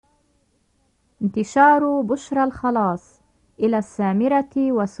انتشار بشرى الخلاص إلى السامرة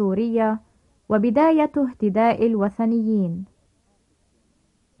وسوريا، وبداية اهتداء الوثنيين.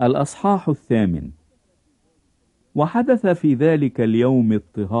 الأصحاح 8. وحدث في ذلك اليوم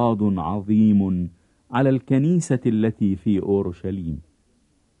اضطهاد عظيم على الكنيسة التي في أورشليم،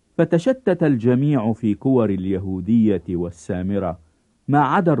 فتشتت الجميع في كور اليهودية والسامرة ما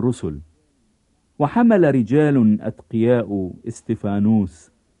عدا الرسل. وحمل رجال أتقياء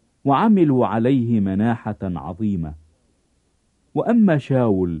استفانوس وعملوا عليه مناحة عظيمة. وأما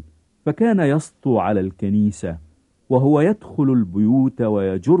شاول فكان يسطو على الكنيسة، وهو يدخل البيوت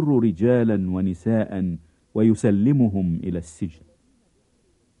ويجر رجالا ونساء ويسلمهم إلى السجن.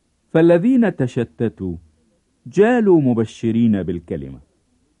 فالذين تشتتوا جالوا مبشرين بالكلمة.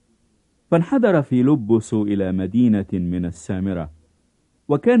 فانحدر فيلبس إلى مدينة من السامرة،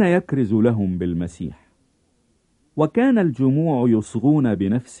 وكان يكرز لهم بالمسيح. وكان الجموع يصغون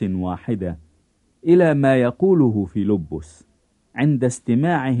بنفس واحدة إلى ما يقوله فيلبس عند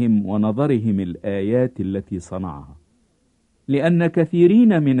استماعهم ونظرهم الآيات التي صنعها، لأن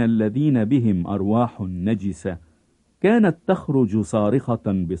كثيرين من الذين بهم أرواح نجسة كانت تخرج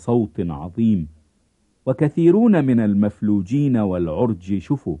صارخة بصوت عظيم، وكثيرون من المفلوجين والعرج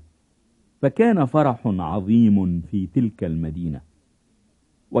شفوا. فكان فرح عظيم في تلك المدينة.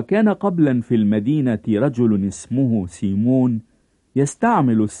 وكان قبلا في المدينة رجل اسمه سيمون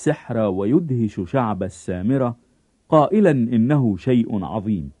يستعمل السحر ويدهش شعب السامرة، قائلا إنه شيء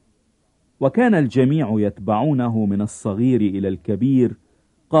عظيم. وكان الجميع يتبعونه من الصغير إلى الكبير،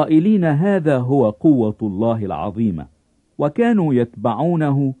 قائلين هذا هو قوة الله العظيمة. وكانوا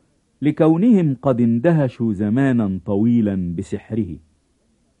يتبعونه لكونهم قد اندهشوا زمانا طويلا بسحره.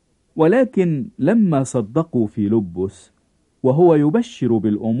 ولكن لما صدقوا فيلبس وهو يبشر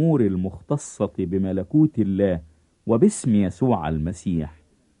بالأمور المختصة بملكوت الله وباسم يسوع المسيح،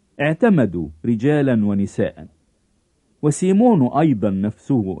 اعتمدوا رجالا ونساء. وسيمون أيضا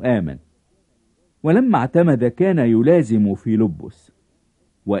نفسه آمن. ولما اعتمد كان يلازم فيلبس،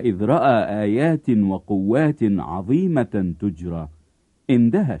 وإذ رأى آيات وقوات عظيمة تجرى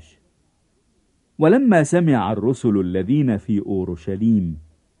اندهش. ولما سمع الرسل الذين في أورشليم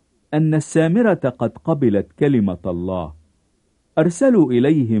أن السامرة قد قبلت كلمة الله، أرسلوا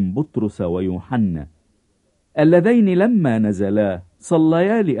إليهم بطرس ويوحنا، اللذين لما نزلا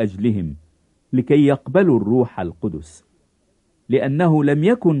صليا لأجلهم لكي يقبلوا الروح القدس، لأنه لم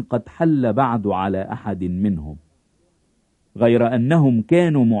يكن قد حل بعد على أحد منهم، غير أنهم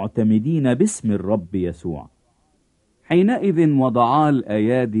كانوا معتمدين باسم الرب يسوع. حينئذ وضعا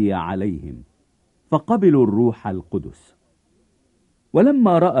الأيادي عليهم فقبلوا الروح القدس.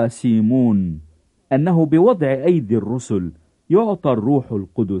 ولما رأى سيمون أنه بوضع أيدي الرسل يعطى الروح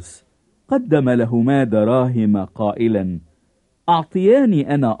القدس، قدم لهما دراهم قائلا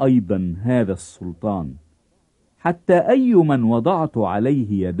أعطياني أنا أيضا هذا السلطان، حتى أي من وضعت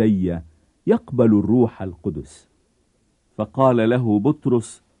عليه يدي يقبل الروح القدس. فقال له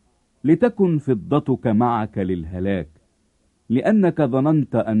بطرس لتكن فضتك معك للهلاك، لأنك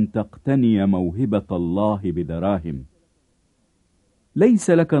ظننت أن تقتني موهبة الله بدراهم. ليس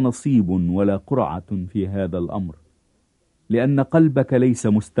لك نصيب ولا قرعة في هذا الأمر، لأن قلبك ليس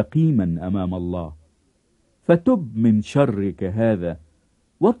مستقيما أمام الله. فتب من شرك هذا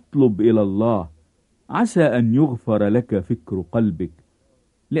واطلب إلى الله، عسى أن يغفر لك فكر قلبك،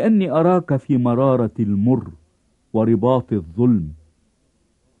 لأني أراك في مرارة المر ورباط الظلم.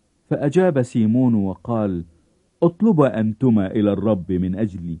 فأجاب سيمون وقال اطلب أنتما إلى الرب من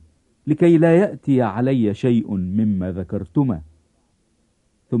أجلي، لكي لا يأتي علي شيء مما ذكرتما.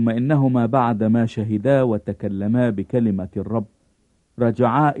 ثم إنهما بعد ما شهدا وتكلما بكلمة الرب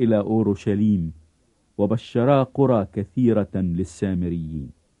رجعا إلى أورشليم، وبشرا قرى كثيرة للسامريين.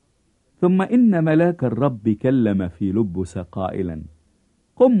 ثم إن ملاك الرب كلم فيلبس قائلا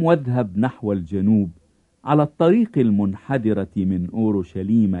قم واذهب نحو الجنوب على الطريق المنحدرة من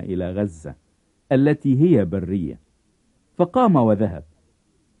أورشليم إلى غزة التي هي برية. فقام وذهب.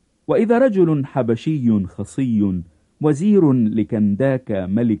 وإذا رجل حبشي خصي وزير لكنداك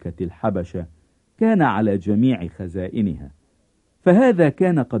ملكة الحبشة كان على جميع خزائنها، فهذا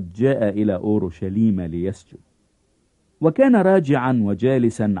كان قد جاء إلى أورشليم ليسجد. وكان راجعا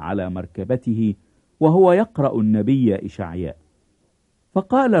وجالسا على مركبته وهو يقرأ النبي إشعياء.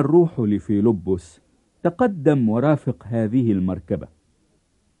 فقال الروح لفيلبس تقدم ورافق هذه المركبة.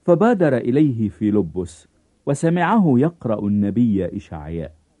 فبادر إليه فيلبس وسمعه يقرأ النبي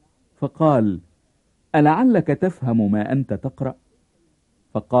إشعياء، فقال ألعلك تفهم ما أنت تقرأ؟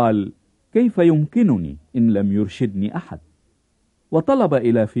 فقال كيف يمكنني إن لم يرشدني أحد؟ وطلب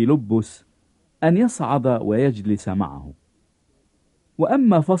إلى فيلبس أن يصعد ويجلس معه.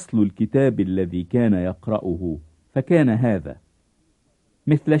 وأما فصل الكتاب الذي كان يقرأه فكان هذا: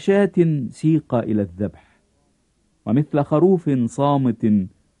 مثل شاة سيق إلى الذبح، ومثل خروف صامت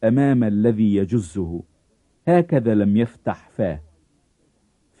أمام الذي يجزه، هكذا لم يفتح فاه.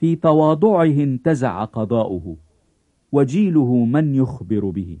 في تواضعه انتزع قضاؤه، وجيله من يخبر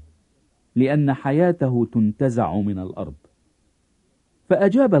به، لأن حياته تنتزع من الأرض.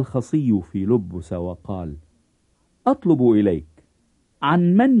 فأجاب الخصي في لبس وقال: أطلب إليك،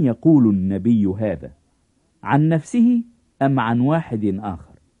 عن من يقول النبي هذا؟ عن نفسه أم عن واحد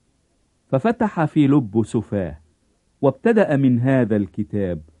آخر؟ ففتح في لبس فاه، وابتدأ من هذا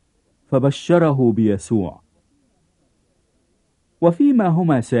الكتاب، فبشره بيسوع. وفيما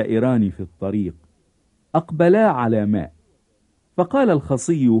هما سائران في الطريق أقبلا على ماء، فقال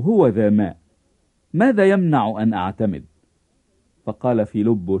الخصي: هو ذا ماء، ماذا يمنع أن أعتمد؟ فقال في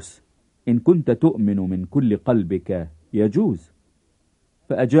لبس: إن كنت تؤمن من كل قلبك يجوز.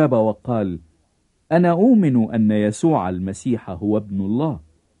 فأجاب وقال: أنا أؤمن أن يسوع المسيح هو ابن الله.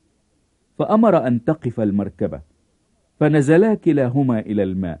 فأمر أن تقف المركبة، فنزلا كلاهما إلى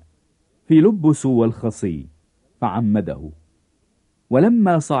الماء، في لبس والخصي، فعمده.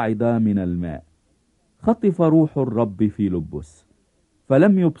 ولما صعدا من الماء خطف روح الرب في لبس،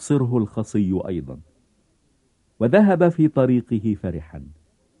 فلم يبصره الخصي أيضا، وذهب في طريقه فرحا.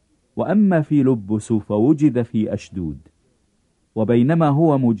 وأما في لبس فوجد في أشدود، وبينما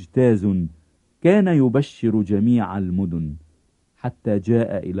هو مجتاز كان يبشر جميع المدن حتى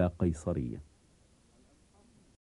جاء إلى قيصرية.